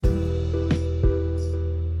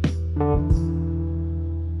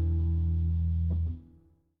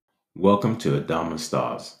Welcome to Adama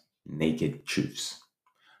Stars Naked Truths.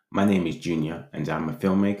 My name is Junior, and I'm a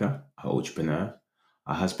filmmaker, an entrepreneur,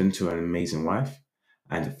 a husband to an amazing wife,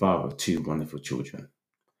 and a father of two wonderful children.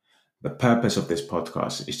 The purpose of this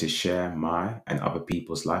podcast is to share my and other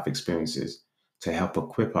people's life experiences to help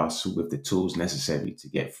equip us with the tools necessary to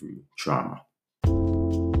get through trauma.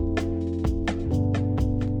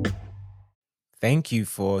 Thank you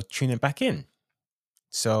for tuning back in.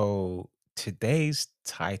 So, today's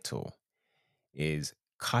title is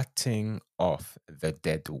Cutting Off the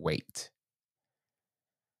Dead Weight.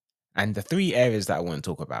 And the three areas that I want to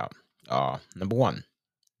talk about are number one,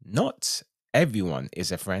 not everyone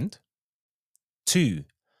is a friend. Two,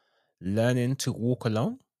 learning to walk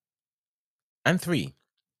alone. And three,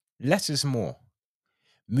 less is more.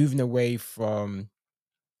 Moving away from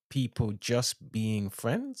people just being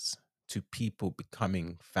friends to people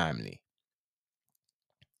becoming family.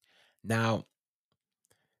 Now,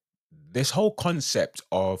 this whole concept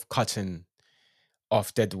of cutting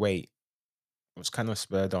off dead weight was kind of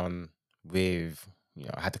spurred on with,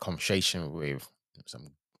 I had a conversation with some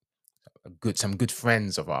good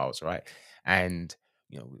friends of ours, right? And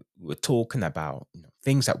we were talking about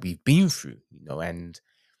things that we've been through,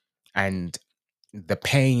 and the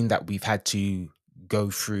pain that we've had to go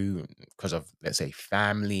through because of, let's say,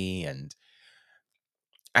 family, and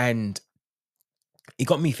it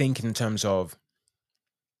got me thinking in terms of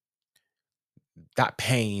that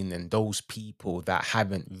pain and those people that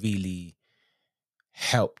haven't really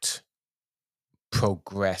helped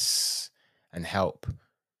progress and help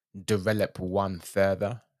develop one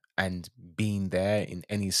further and being there in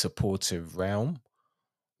any supportive realm.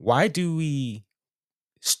 Why do we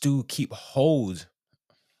still keep hold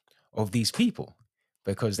of these people?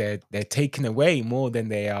 Because they're taking away more than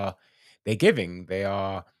they're giving. They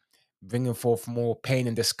are bringing forth more pain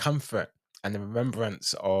and discomfort and the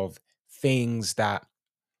remembrance of things that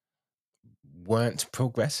weren't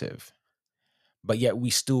progressive, but yet we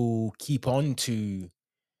still keep on to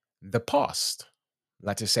the past.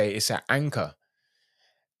 Like to say, it's an anchor,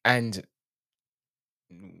 and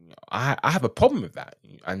I have a problem with that.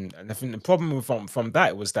 And I think the problem from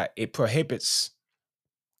that was that it prohibits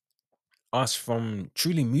us from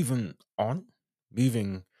truly moving on,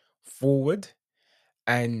 moving forward,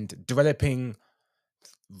 and developing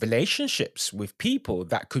relationships with people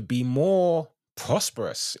that could be more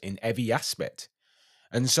prosperous in every aspect.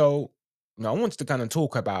 And so, I wanted to kind of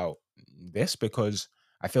talk about this because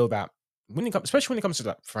I feel that when it comes, especially when it comes to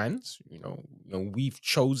like friends, we've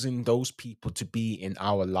chosen those people to be in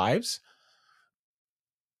our lives.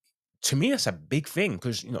 To me, that's a big thing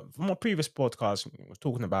because from my previous podcast, we were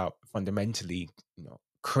talking about fundamentally,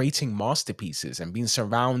 creating masterpieces and being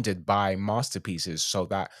surrounded by masterpieces, so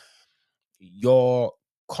that you're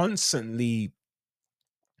constantly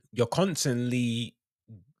you're constantly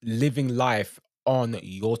living life on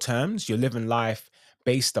your terms. You're living life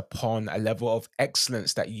based upon a level of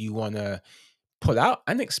excellence that you want to pull out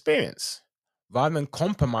and experience, rather than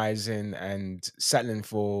compromising and settling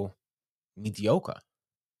for mediocre.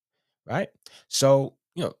 Right. So,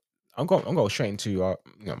 I'm going straight into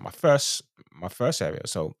my first area.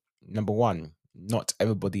 So, number one, not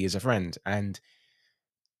everybody is a friend. And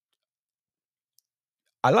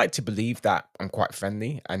I like to believe that I'm quite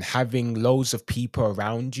friendly, and having loads of people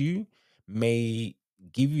around you may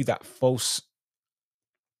give you that false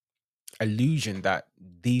illusion that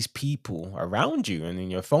these people around you and in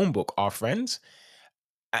your phone book are friends.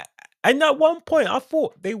 A- And at one point, I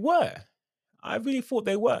thought they were. I really thought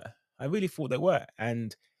they were. I really thought they were.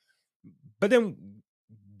 And but then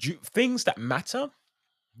things that matter,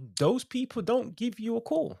 those people don't give you a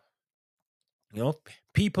call.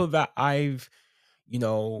 People that you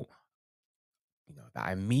know, that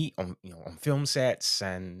I meet on on film sets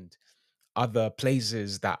and other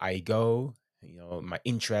places that I go. My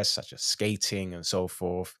interests such as skating and so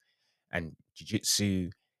forth, and jiu-jitsu.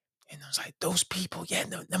 And I was like, those people, yeah,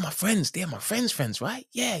 no, they're my friends. They're my friends, right?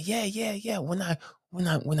 Yeah, yeah, yeah, yeah. When I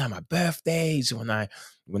my birthdays, when I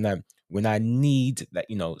when I need like,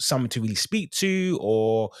 someone to really speak to,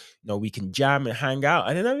 or we can jam and hang out.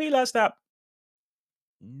 And then I realized that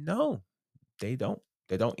no, they don't.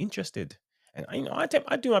 They don't interested. And I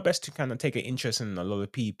do my best to kind of take an interest in a lot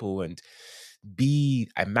of people and be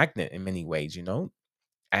a magnet in many ways,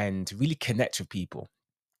 and really connect with people.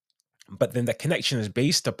 But then that connection is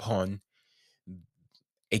based upon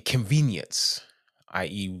a convenience,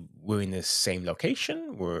 i.e., we're in the same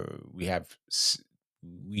location, where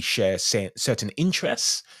we share certain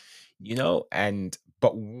interests, and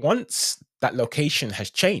but once that location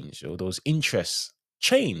has changed, or those interests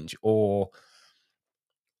change, or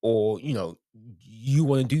or you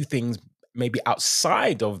want to do things maybe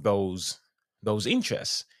outside of those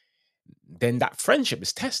interests, then that friendship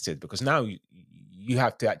is tested, because now you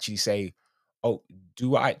have to actually say, oh,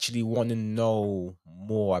 do I actually want to know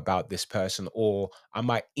more about this person, or am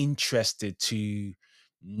I interested to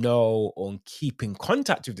know or keep in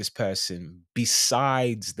contact with this person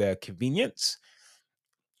besides the convenience?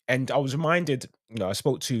 And I was reminded, I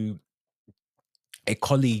spoke to a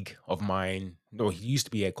colleague of mine, or he used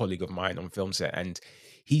to be a colleague of mine on film set, and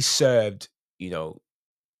he served, you know,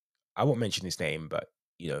 I won't mention his name, but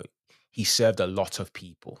you know, he served a lot of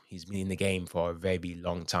people. He's been in the game for a very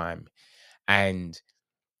long time. And,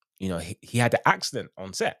 he had an accident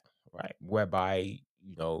on set, right? Whereby,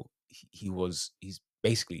 he's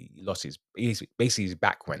basically he lost basically his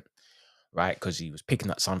back went, right? Because he was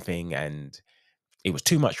picking up something and it was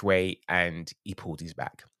too much weight and he pulled his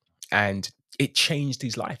back. And it changed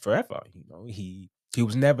his life forever. He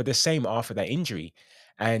was never the same after that injury.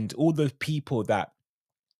 And all the people that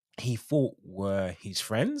he thought were his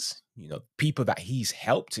friends, people that he's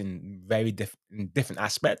helped in in different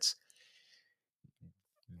aspects,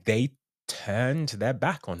 they turned their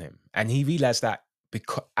back on him. And he realized that,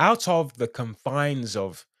 because out of the confines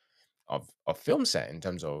of film set, in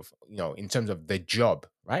terms of the job,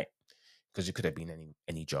 right? Because it could have been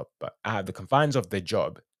any job, but out of the confines of the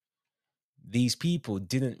job, these people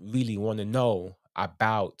didn't really want to know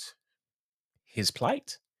about his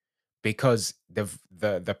plight, because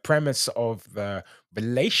the premise of the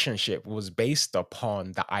relationship was based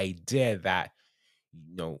upon the idea that,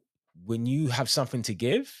 you know when you have something to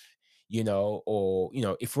give, or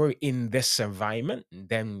if we're in this environment,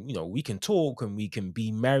 then we can talk and we can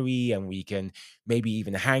be merry and we can maybe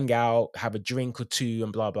even hang out, have a drink or two,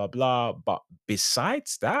 and blah blah blah, but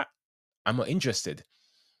besides that, I'm not interested.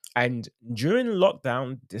 And during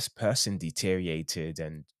lockdown, this person deteriorated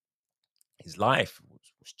and his life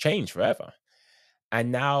was changed forever.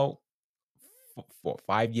 And now,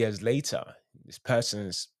 5 years later, this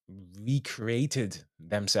person's recreated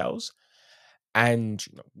themselves, and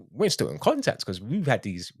we're still in contact because we've had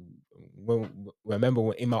these.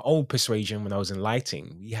 Remember, in my old persuasion, when I was in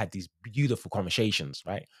lighting, we had these beautiful conversations,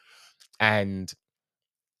 right? And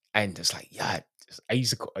it's like, yeah, I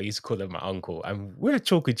used to call him my uncle, and we're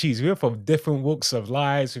chalk and cheese. We're from different walks of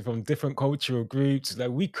lives, we're from different cultural groups. Like,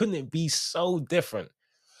 we couldn't be so different,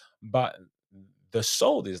 but the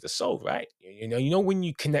soul is the soul, right? When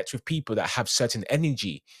you connect with people that have certain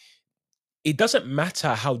energy, it doesn't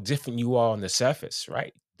matter how different you are on the surface,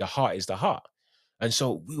 right? The heart is the heart. And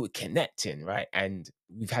so we were connecting, right? And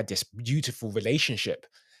we've had this beautiful relationship.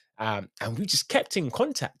 And we just kept in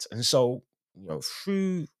contact. And so,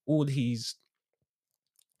 through all his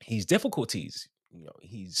difficulties,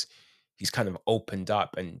 he's kind of opened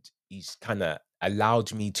up, and he's kind of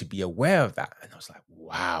allowed me to be aware of that. And I was like,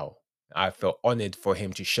 wow. I felt honored for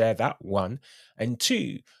him to share that, one. And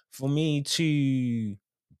two, for me to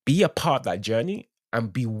be a part of that journey,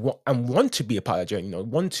 and and want to be a part of that journey,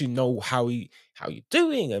 want to know how you're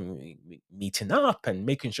doing, and meeting up and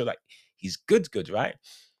making sure that he's good, right?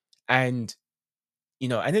 And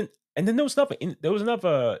and then there was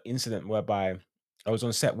another incident whereby I was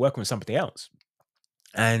on set working with somebody else,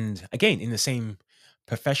 and again in the same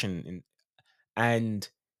profession, and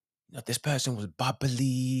this person was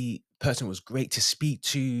bubbly, person was great to speak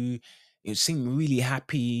to, it seemed really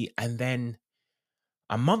happy, and then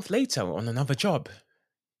a month later on another job,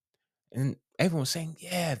 and everyone was saying,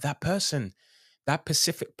 yeah, that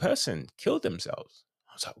Pacific person killed themselves.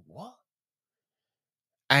 I was like, what?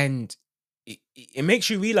 And it makes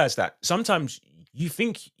you realize that sometimes you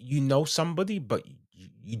think you know somebody, but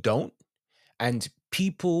you don't. And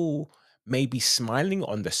people may be smiling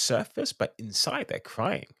on the surface, but inside they're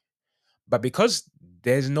crying. But because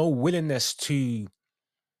there's no willingness to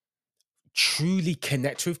truly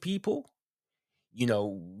connect with people,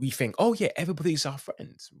 we think, oh yeah, everybody's our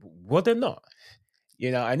friends. Well, they're not.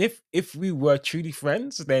 And if we were truly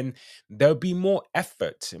friends, then there'll be more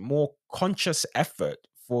effort, more conscious effort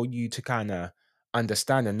for you to kind of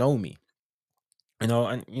understand and know me.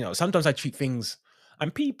 And sometimes I treat things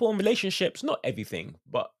and people and relationships, not everything,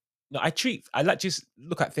 but I like to just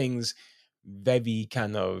look at things very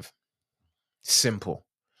kind of simple.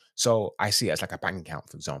 So I see it as like a bank account,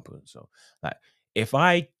 for example. So, like, if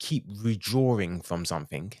I keep withdrawing from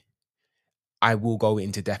something, I will go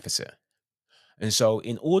into deficit. And so,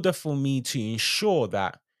 in order for me to ensure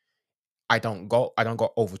that I don't go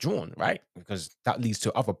overdrawn, right? Because that leads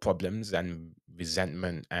to other problems and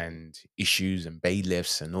resentment and issues and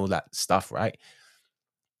bailiffs and all that stuff, right?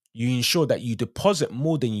 You ensure that you deposit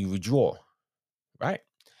more than you withdraw, right?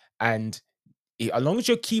 And as long as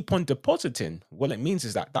you keep on depositing, what it means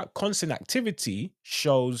is that that constant activity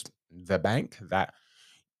shows the bank that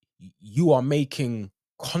you are making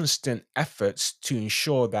constant efforts to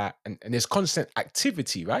ensure that, and there's constant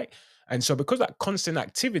activity, right? And so because that constant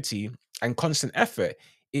activity and constant effort,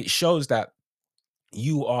 it shows that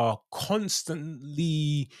you are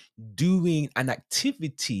constantly doing an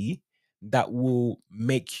activity that will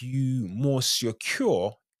make you more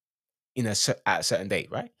secure at a certain date,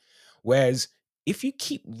 right? Whereas if you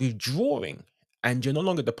keep withdrawing and you're no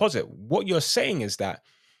longer deposit, what you're saying is that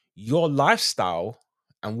your lifestyle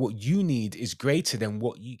and what you need is greater than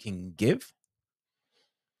what you can give.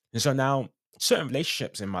 And so now certain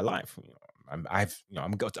relationships in my life, I've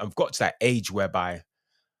got to that age whereby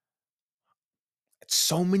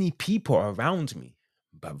so many people are around me,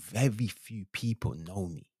 but very few people know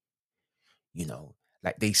me. You know,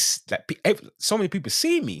 like so many people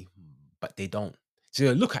see me, but they don't. So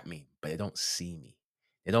they look at me, but they don't see me.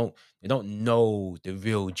 They don't. They don't know the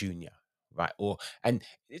real Junior, right? Or and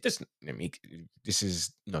it doesn't. I mean, this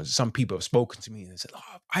is some people have spoken to me and said,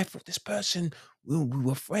 "Oh, I thought this person we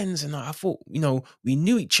were friends, and I thought we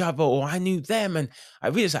knew each other, or I knew them, and I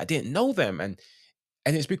realized I didn't know them." And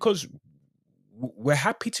it's because we're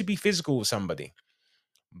happy to be physical with somebody,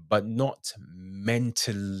 but not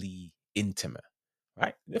mentally intimate,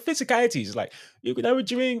 right? The physicality is like, you can have a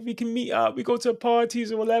drink, we can meet up, we go to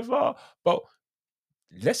parties or whatever, but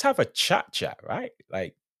let's have a chat, right?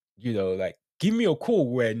 Like, like give me a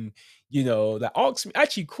call when, that ask me,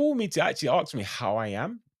 actually call me to actually ask me how I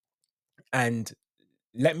am, and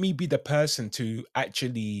let me be the person to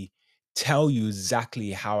actually tell you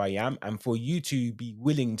exactly how I am, and for you to be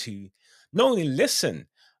willing to not only listen,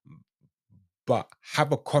 but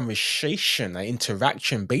have a conversation, an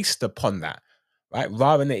interaction based upon that, right?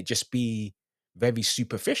 Rather than it just be very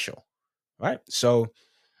superficial, right? So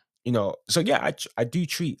yeah, I do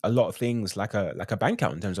treat a lot of things like a bank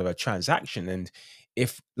account in terms of a transaction. And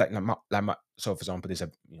if so for example, there's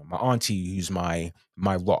my auntie who's my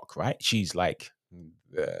rock, right? She's like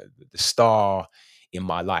the star in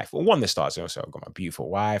my life. Well, one of the stars. Also, I've got my beautiful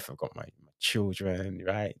wife, I've got my children,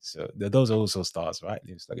 right? So those are also stars, right?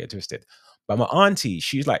 Let's not get twisted. But my auntie,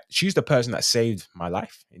 she's the person that saved my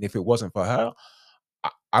life. And if it wasn't for her,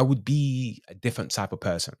 I would be a different type of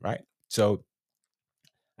person, right? So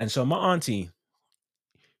my auntie,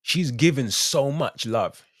 she's given so much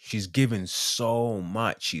love. She's given so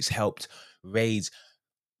much. She's helped raise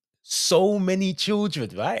so many children,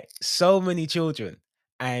 right? So many children.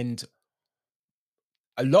 And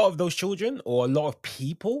a lot of those children, or a lot of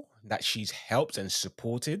people that she's helped and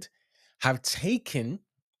supported, have taken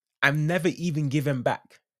and never even given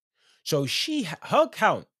back. So her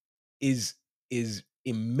account is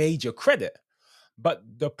in major credit. But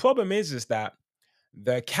the problem is that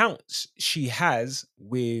the accounts she has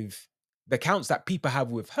with the accounts that people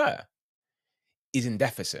have with her is in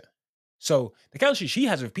deficit. So the accounts she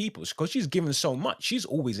has with people, because she's given so much, she's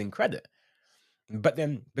always in credit. But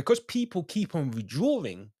then because people keep on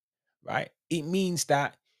withdrawing, right, it means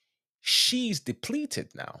that she's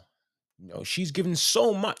depleted now. She's given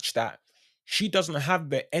so much that she doesn't have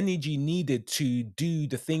the energy needed to do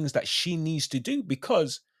the things that she needs to do,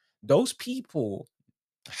 because those people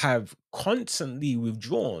have constantly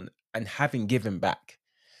withdrawn and haven't given back.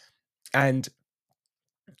 And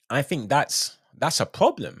I think that's a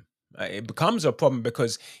problem. It becomes a problem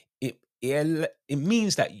because it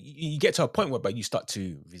means that you get to a point where you start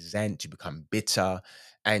to resent, you become bitter,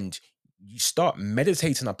 and you start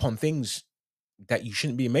meditating upon things that you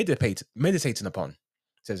shouldn't be meditating upon.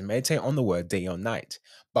 It says meditate on the word day or night.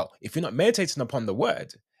 But if you're not meditating upon the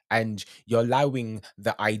word, and you're allowing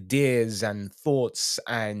the ideas and thoughts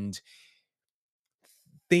and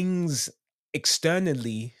things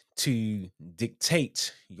externally to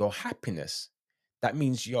dictate your happiness, that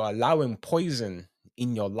means you're allowing poison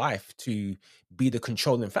in your life to be the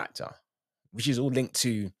controlling factor, which is all linked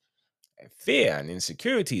to fear and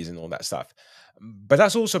insecurities and all that stuff. But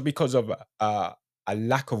that's also because of a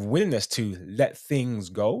lack of willingness to let things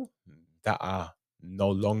go that are no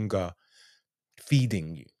longer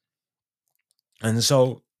feeding you. And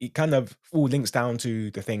so it kind of all links down to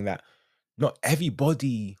the thing that not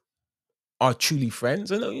everybody are truly friends.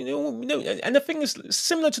 And and the thing is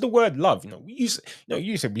similar to the word love. We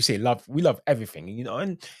say love, we love everything,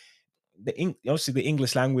 and obviously the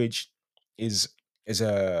English language is is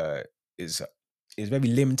a is is very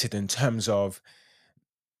limited in terms of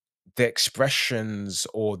the expressions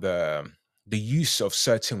or the use of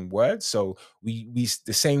certain words. So the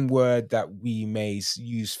same word that we may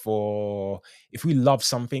use for, if we love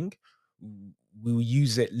something, we will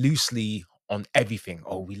use it loosely on everything.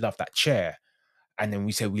 Oh, we love that chair. and then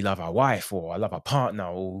we say we love our wife or I love our partner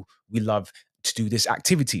or we love to do this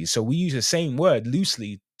activity. So we use the same word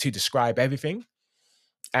loosely to describe everything.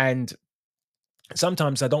 And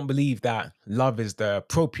sometimes I don't believe that love is the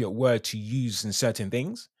appropriate word to use in certain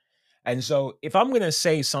things. And so if I'm going to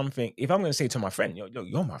say something, if I'm going to say to my friend,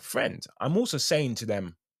 you're my friend, I'm also saying to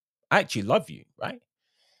them, I actually love you, right?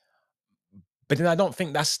 But then I don't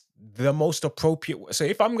think that's the most appropriate. So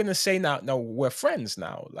if I'm going to say now, no, we're friends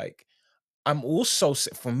now, like I'm also,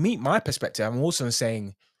 from me, my perspective, I'm also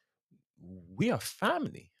saying we are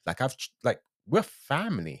family. Like like we're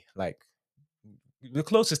family. Like the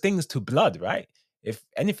closest things to blood, right? If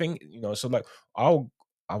anything, so like our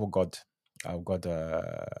our God, our God,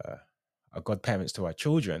 our godparents to our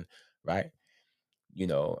children, right?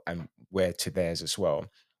 And we're to theirs as well.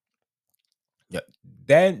 Yeah,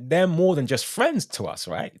 they're more than just friends to us,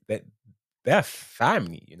 right? They're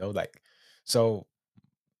family, like so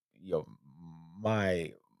you know,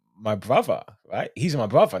 my my brother, right? He's my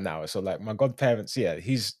brother now. So like my godparents, yeah,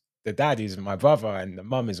 he's the dad is my brother and the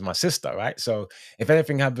mum is my sister, right? So if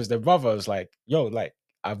anything happens, the brother is like, yo, like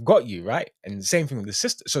I've got you, right? And the same thing with the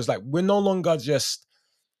sister. So it's like we're no longer just,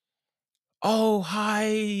 oh hi,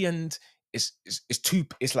 and it's too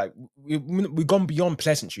it's like we've gone beyond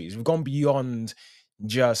pleasantries. We've gone beyond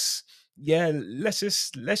just, yeah, let's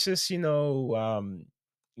just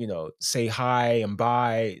say hi and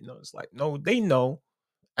bye. It's like, no, they know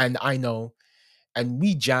and I know, and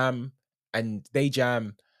we jam and they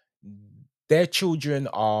jam. Their children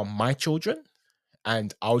are my children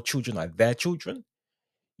and our children are their children.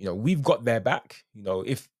 We've got their back.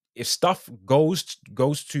 If stuff goes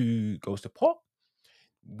to pot,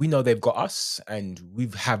 we know they've got us and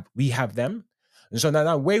we have them. And so now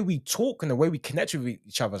the way we talk and the way we connect with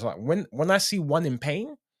each other is like, when I see one in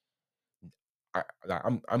pain,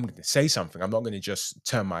 I'm going to say something. I'm not going to just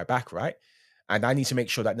turn my back, right? And I need to make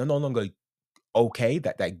sure that they're no longer okay,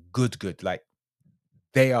 that they're good, like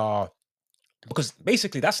they are, because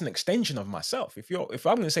basically that's an extension of myself. If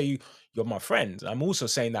I'm going to say you're my friend, I'm also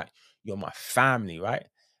saying that you're my family, right?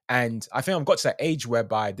 And I think I've got to that age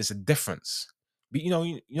whereby there's a difference. But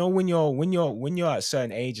when you're at a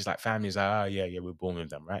certain age, it's like families like, oh yeah, we're born with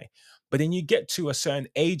them, right? But then you get to a certain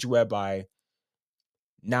age whereby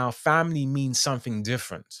now family means something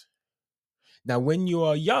different. Now, when you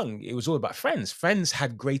are young, it was all about friends. Friends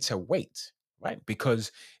had greater weight, right?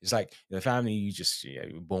 Because it's like the family, you just, yeah,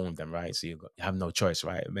 you were born with them, right? So you have no choice,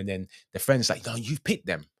 right? And then the friends like, no, you've picked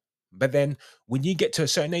them. But then when you get to a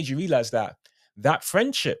certain age, you realize that that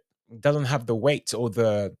friendship doesn't have the weight or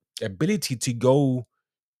the ability to go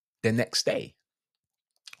the next day.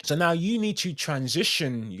 So now you need to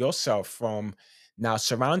transition yourself from now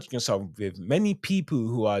surrounding yourself with many people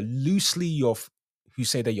who are loosely who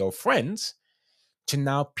say they're your friends, to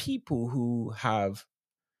now people who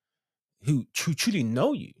truly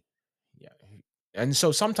know you. Yeah. And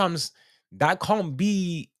so sometimes that can't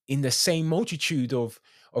be in the same multitude of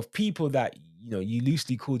people that you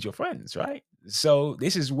loosely called your friends, right? So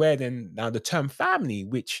this is where then now the term family,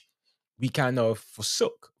 which we kind of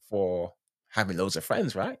forsook for having loads of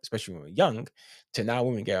friends, right? Especially when we're young, to now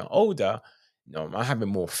when we get older, I'm having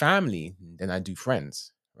more family than I do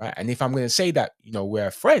friends, right? And if I'm going to say that,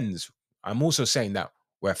 we're friends, I'm also saying that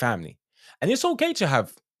we're family. And it's okay to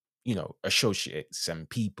have, associates and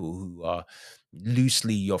people who are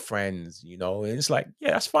loosely your friends, and it's like,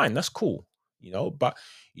 yeah, that's fine, that's cool, but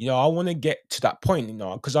I want to get to that point,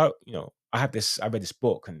 because I read this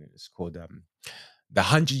book and it's called The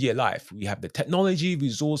 100-Year Life. We have the technology,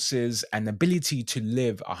 resources, and ability to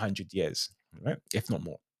live 100 years, right? If not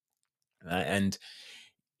more. And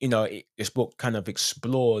this book kind of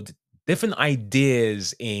explored different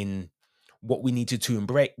ideas in what we need to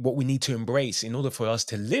embrace in order for us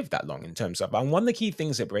to live that long, in terms of, and one of the key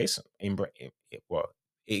things it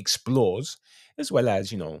explores, as well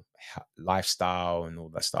as lifestyle and all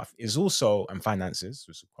that stuff, is also, and finances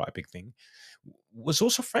was quite a big thing, was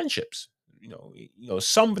also friendships.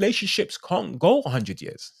 Some relationships can't go 100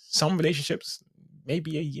 years. Some relationships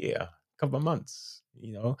maybe a year, a couple of months,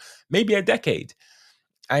 maybe a decade.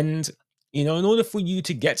 And in order for you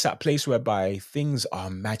to get to that place whereby things are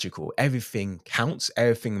magical, everything counts,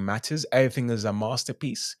 everything matters, everything is a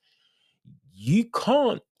masterpiece, you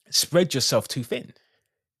can't spread yourself too thin,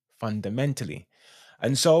 fundamentally.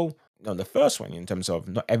 And so, the first one, in terms of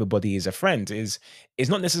not everybody is a friend, is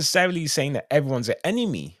not necessarily saying that everyone's an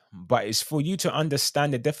enemy, but it's for you to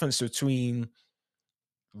understand the difference between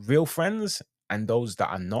real friends and those that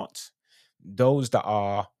are not, those that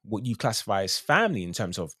are what you classify as family, in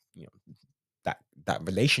terms of that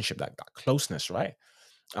relationship, that closeness, right?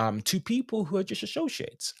 to people who are just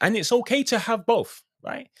associates. And it's okay to have both,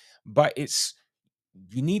 right? But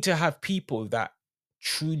you need to have people that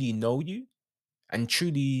truly know you and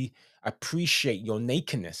truly appreciate your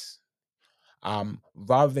nakedness,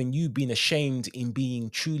 rather than you being ashamed in being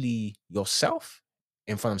truly yourself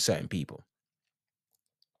in front of certain people.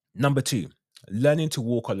 Number two, learning to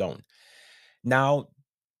walk alone. Now,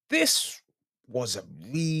 this was a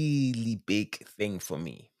really big thing for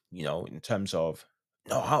me, in terms of,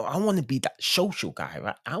 no, I want to be that social guy,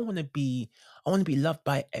 right? I want to be loved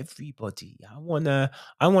by everybody. I wanna,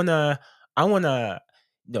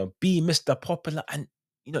 be Mr. Popular. And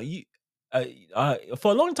you uh,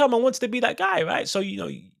 for a long time I wanted to be that guy, right? So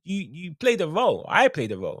you play the role. I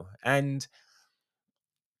played the role. And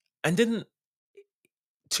then,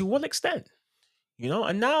 to what extent?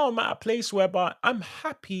 And now I'm at a place whereby I'm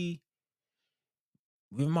happy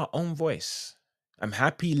with my own voice. I'm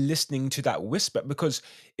happy listening to that whisper, because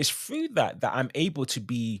it's through that I'm able to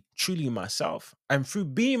be truly myself. And through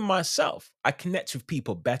being myself, I connect with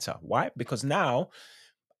people better. Why? Because now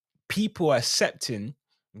people are accepting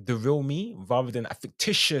the real me rather than a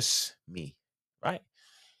fictitious me, right?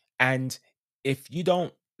 And if you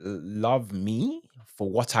don't love me for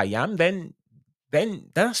what I am, then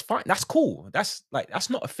that's fine. That's cool. That's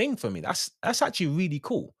not a thing for me. That's actually really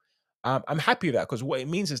cool. I'm happy with that, because what it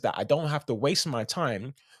means is that I don't have to waste my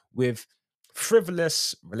time with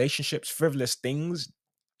frivolous relationships, frivolous things,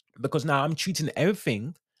 because now I'm treating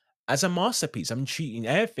everything as a masterpiece. I'm treating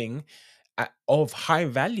everything of high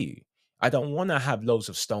value. I don't want to have loads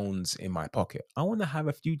of stones in my pocket. I want to have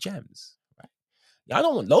a few gems. Right? I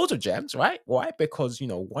don't want loads of gems, right? Why? Because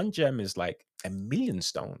one gem is like a million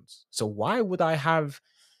stones. So why would I have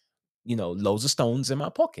loads of stones in my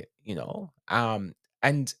pocket?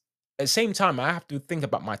 And at the same time, I have to think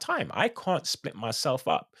about my time. I can't split myself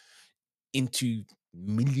up into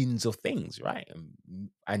millions of things, right?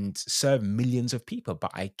 And serve millions of people,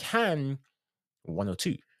 but I can one or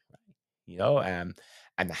two, and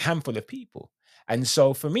a handful of people. And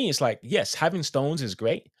so for me, it's like, yes, having stones is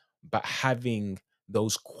great, but having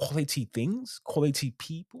those quality things, quality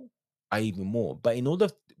people are even more. But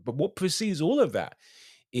what precedes all of that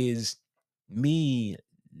is me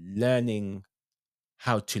learning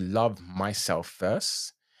how to love myself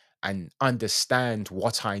first and understand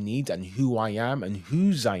what I need and who I am and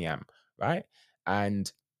whose I am, right?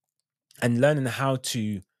 And learning how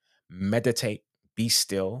to meditate, be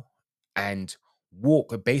still, and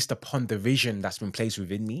walk based upon the vision that's been placed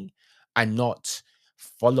within me, and not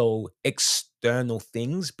follow external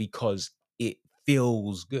things because it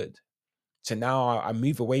feels good. So now I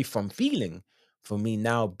move away from feeling, for me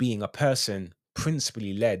now being a person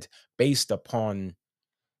principally led based upon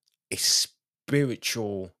a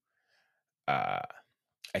spiritual uh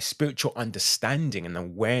understanding and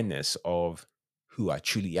awareness of who I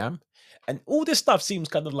truly am. And all this stuff seems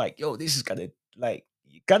kind of like, yo, this is kind of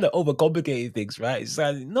overcomplicated things, right? It's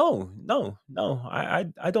like, no, no, no.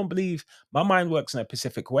 I don't believe my mind works in a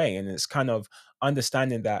specific way. And it's kind of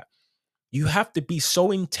understanding that you have to be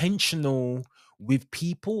so intentional with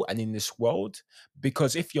people and in this world,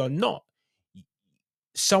 because if you're not, y-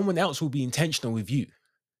 someone else will be intentional with you.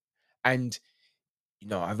 And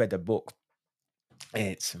I read a book.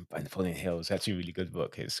 It's by Napoleon Hill. It's actually a really good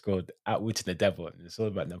book. It's called Outwitting the Devil. And it's all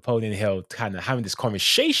about Napoleon Hill kind of having this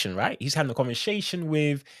conversation, right? He's having a conversation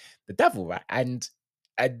with the devil, right? And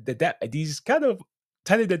he's kind of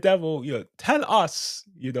telling the devil, tell us,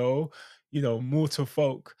 mortal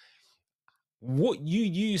folk, what you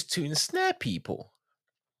use to ensnare people.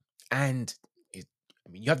 And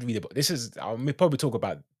you have to read the book. I'll probably talk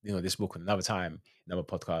about this book another time, another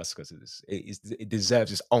podcast, because it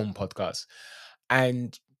deserves its own podcast.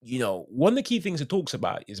 And one of the key things it talks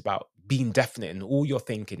about is about being definite in all your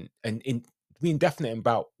thinking, and in being definite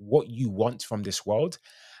about what you want from this world,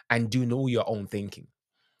 and doing all your own thinking,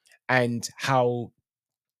 and how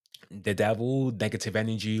the devil, negative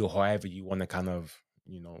energy, or however you want to kind of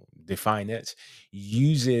define it,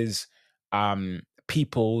 uses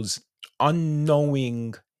people's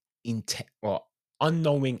unknowing intent or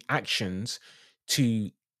unknowing actions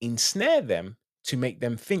to ensnare them, to make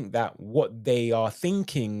them think that what they are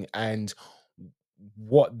thinking and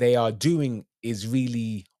what they are doing is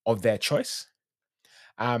really of their choice.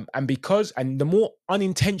 And the more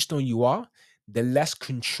unintentional you are, the less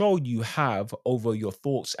control you have over your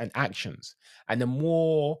thoughts and actions, and the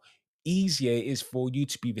more easier it is for you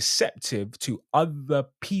to be receptive to other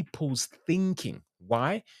people's thinking.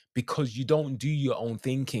 Why? Because you don't do your own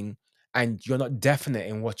thinking, and you're not definite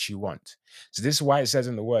in what you want. So this is why it says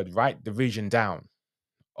in the word, write the vision down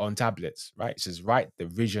on tablets, right? It says write the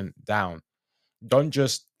vision down. Don't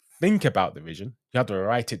just think about the vision. You have to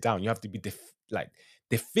write it down. You have to be like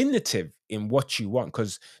definitive in what you want,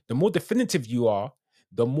 because the more definitive you are,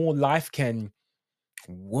 the more life can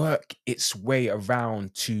work its way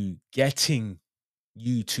around to getting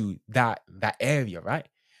you to that area, right?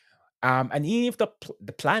 And even if the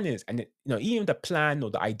plan is, and even if the plan or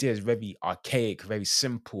the idea is very archaic, very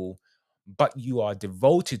simple, but you are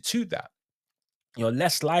devoted to that, you're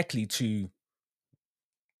less likely to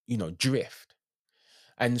drift.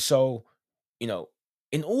 And so, you know,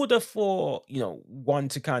 in order for one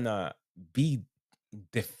to kind of be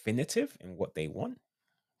definitive in what they want,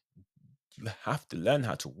 you have to learn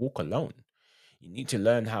how to walk alone. You need to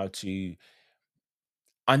learn how to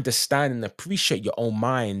understand and appreciate your own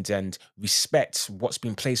mind and respect what's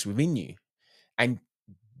been placed within you. And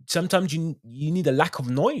sometimes you need a lack of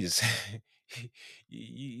noise.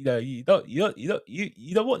 You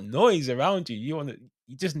don't want noise around you.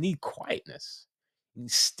 You just need quietness, you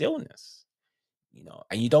need stillness,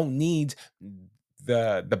 and you don't need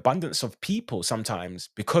the abundance of people sometimes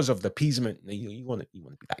because of the appeasement. You want to be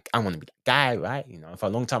that. I want to be that guy, right? For a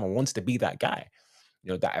long time I wanted to be that guy,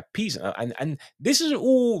 that appeasement. And this is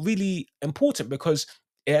all really important because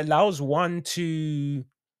it allows one to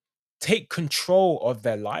take control of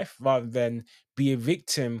their life rather than be a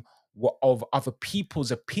victim of other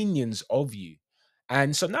people's opinions of you.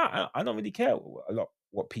 And so now I don't really care a lot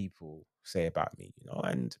what people say about me,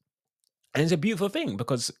 and it's a beautiful thing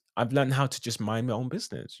because I've learned how to just mind my own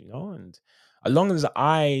business, and as long as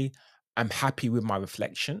I am happy with my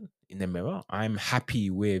reflection in the mirror, I'm happy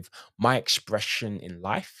with my expression in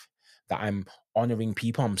life, that I'm honoring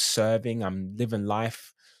people, I'm serving, I'm living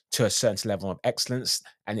life to a certain level of excellence,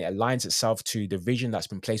 and it aligns itself to the vision that's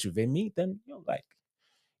been placed within me, then like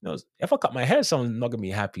if I cut my hair, someone's not gonna be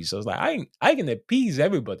happy. So it's like I can appease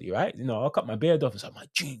everybody, right? I'll cut my beard off. And so I'm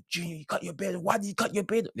like, Junior, you cut your beard. Why did you cut your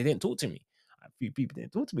beard? They didn't talk to me. A few people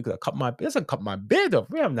didn't talk to me because I cut my beard. I cut my beard off.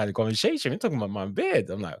 We haven't had a conversation. We're talking about my beard.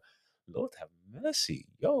 I'm like, Lord have mercy,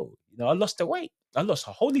 yo. I lost the weight. I lost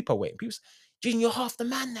a whole heap of weight. People say, Junior, you're half the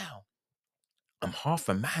man now. I'm half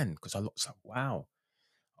a man because I lost. Like, wow,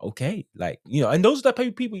 okay, like and those are the type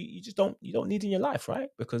of people you just don't need in your life, right?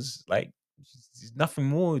 Because like there's nothing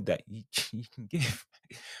more that you can give,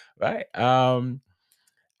 right? And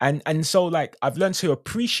so like I've learned to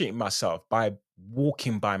appreciate myself by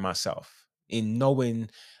walking by myself, in knowing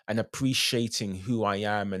and appreciating who I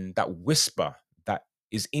am, and that whisper that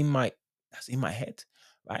is in my head,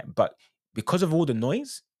 right? But because of all the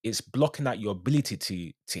noise, it's blocking out your ability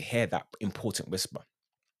to hear that important whisper.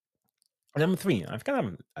 And number three, I've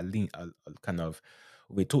kind of kind of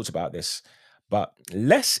we talked about this, but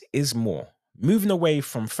less is more. Moving away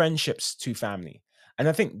from friendships to family, and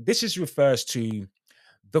I think this is refers to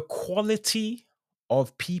the quality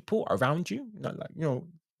of people around you.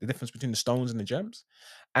 The difference between the stones and the gems,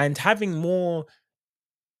 and having more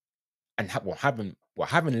and having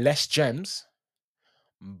less gems,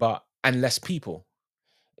 but and less people,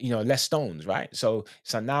 less stones, right? So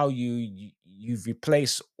now you've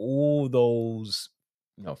replaced all those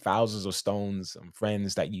thousands of stones and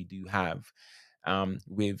friends that you do have,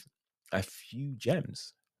 with a few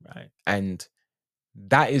gems, right? And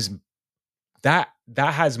that is that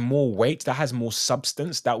has more weight, that has more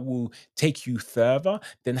substance, that will take you further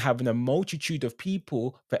than having a multitude of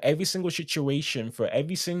people for every single situation, for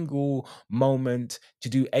every single moment, to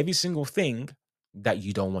do every single thing that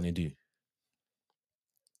you don't want to do.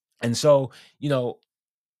 And so,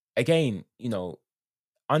 again,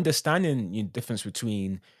 understanding the difference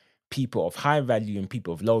between people of high value and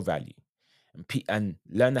people of low value, and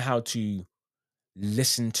learn how to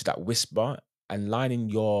listen to that whisper, and lining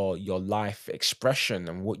your life expression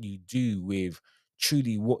and what you do with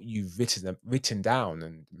truly what you've written down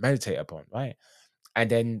and meditate upon, right? And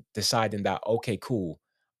then deciding that, okay, cool,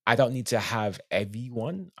 I don't need to have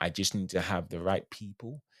everyone, I just need to have the right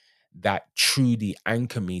people that truly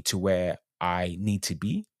anchor me to where I need to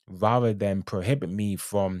be, rather than prohibit me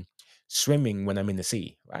from swimming when I'm in the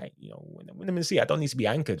sea, right? When I'm in the sea, I don't need to be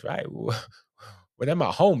anchored, right? When I'm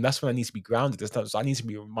at home, that's when I need to be grounded and stuff. So I need to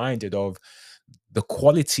be reminded of the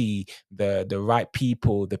quality, the right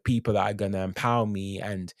people, the people that are gonna empower me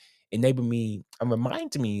and enable me and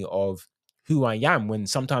remind me of who I am when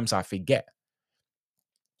sometimes I forget,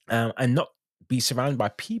 and not be surrounded by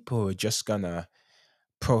people who are just gonna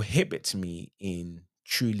prohibit me in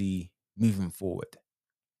truly moving forward.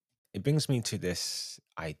 It brings me to this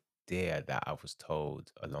idea that I was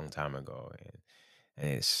told a long time ago,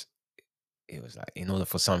 and it was like, in order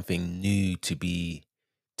for something new to be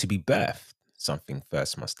birthed, something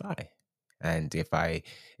first must die. And if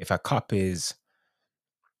a cup is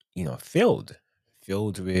filled,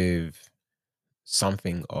 filled with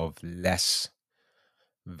something of less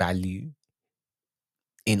value,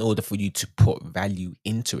 in order for you to put value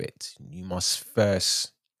into it, you must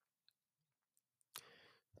first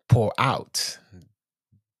pour out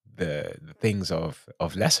the things of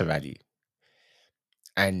lesser value.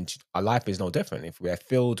 And our life is no different. If we're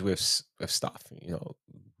filled with with stuff,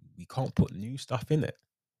 we can't put new stuff in it.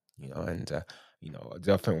 And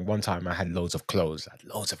I think one time I had loads of clothes, I had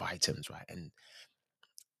loads of items, right? And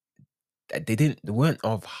they weren't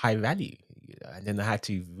of high value. And then I had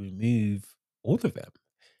to remove all of them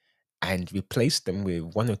and replace them with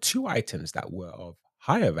one or two items that were of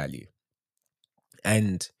higher value.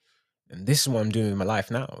 And this is what I'm doing in my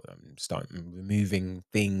life now. I'm starting removing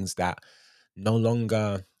things that no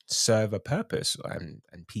longer serve a purpose, and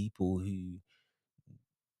people who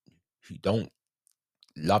don't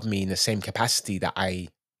love me in the same capacity that I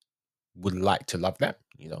would like to love them,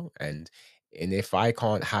 and if I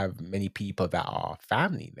can't have many people that are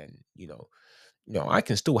family, then I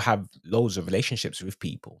can still have loads of relationships with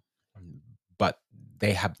people, but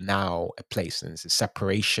they have now a place, and it's a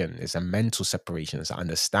separation, it's a mental separation, it's an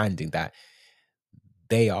understanding that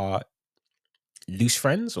they are loose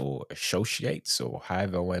friends or associates, or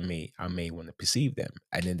however I may want to perceive them.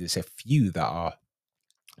 And then there's a few that are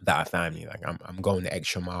family. Like I'm going the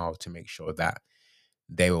extra mile to make sure that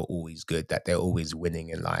they are always good, that they're always winning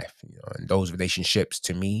in life. And those relationships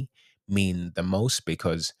to me mean the most,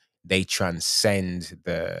 because they transcend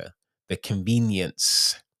the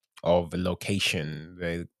convenience of a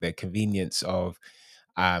location, the convenience of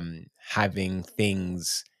having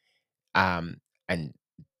things, um and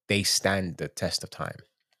they stand the test of time.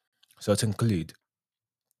 So to conclude,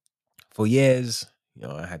 for years,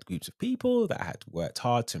 I had groups of people that I had worked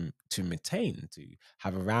hard to maintain, to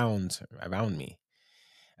have around me.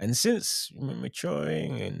 And since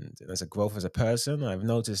maturing and as a growth as a person, I've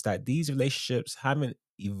noticed that these relationships haven't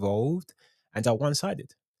evolved and are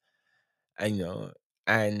one-sided. And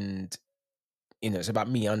and it's about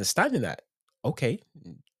me understanding that, okay,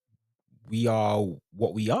 we are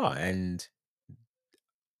what we are, and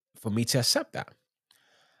for me to accept that.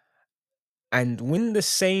 And when the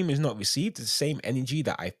same is not received, the same energy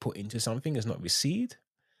that I put into something is not received,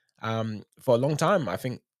 for a long time, I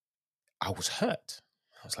think I was hurt.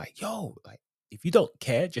 I was like, yo, like, if you don't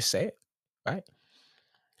care, just say it, right?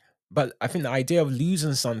 But I think the idea of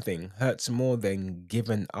losing something hurts more than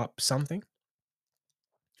giving up something.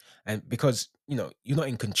 And because, you're not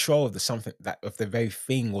in control of the something, that of the very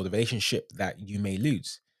thing or the relationship that you may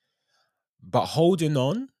lose. But holding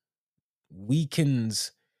on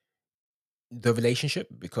weakens the relationship,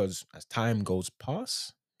 because as time goes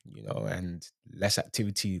past, and less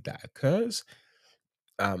activity that occurs,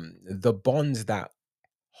 the bonds that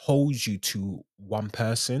holds you to one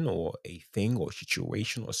person or a thing or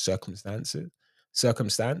situation or circumstance,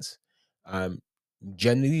 um,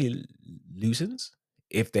 generally loosens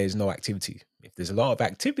if there's no activity. If there's a lot of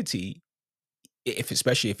activity, if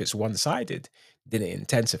especially if it's one-sided, then it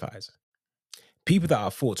intensifies. People that I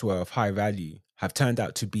thought were of high value have turned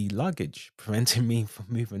out to be luggage, preventing me from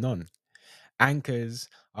moving on. Anchors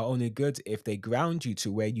are only good if they ground you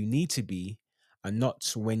to where you need to be, and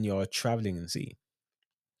not when you're traveling in sea.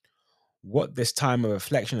 What this time of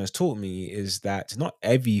reflection has taught me is that not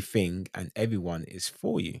everything and everyone is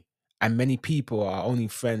for you. And many people are only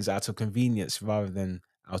friends out of convenience rather than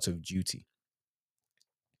out of duty.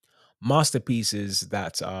 Masterpieces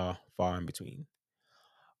that are far in between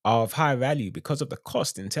are of high value because of the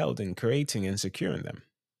cost entailed in creating and securing them.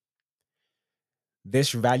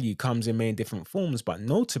 This value comes in many different forms, but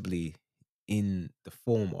notably in the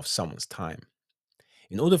form of someone's time.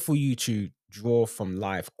 In order for you to draw from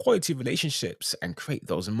life quality relationships and create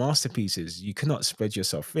those masterpieces, you cannot spread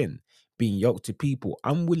yourself thin, being yoked to people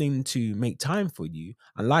unwilling to make time for you,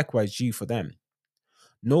 and likewise you for them.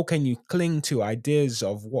 Nor can you cling to ideas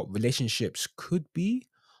of what relationships could be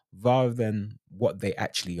rather than what they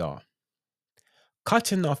actually are.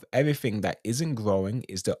 Cutting off everything that isn't growing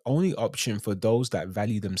is the only option for those that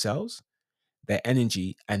value themselves, their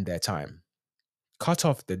energy, and their time. Cut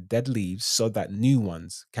off the dead leaves so that new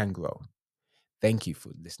ones can grow. Thank you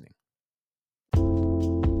for listening.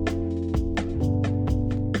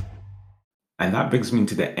 And that brings me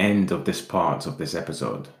to the end of this part of this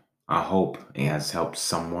episode. I hope it has helped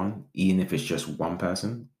someone, even if it's just one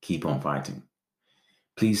person, keep on fighting.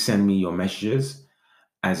 Please send me your messages,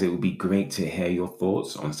 as it would be great to hear your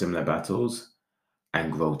thoughts on similar battles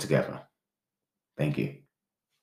and grow together. Thank you.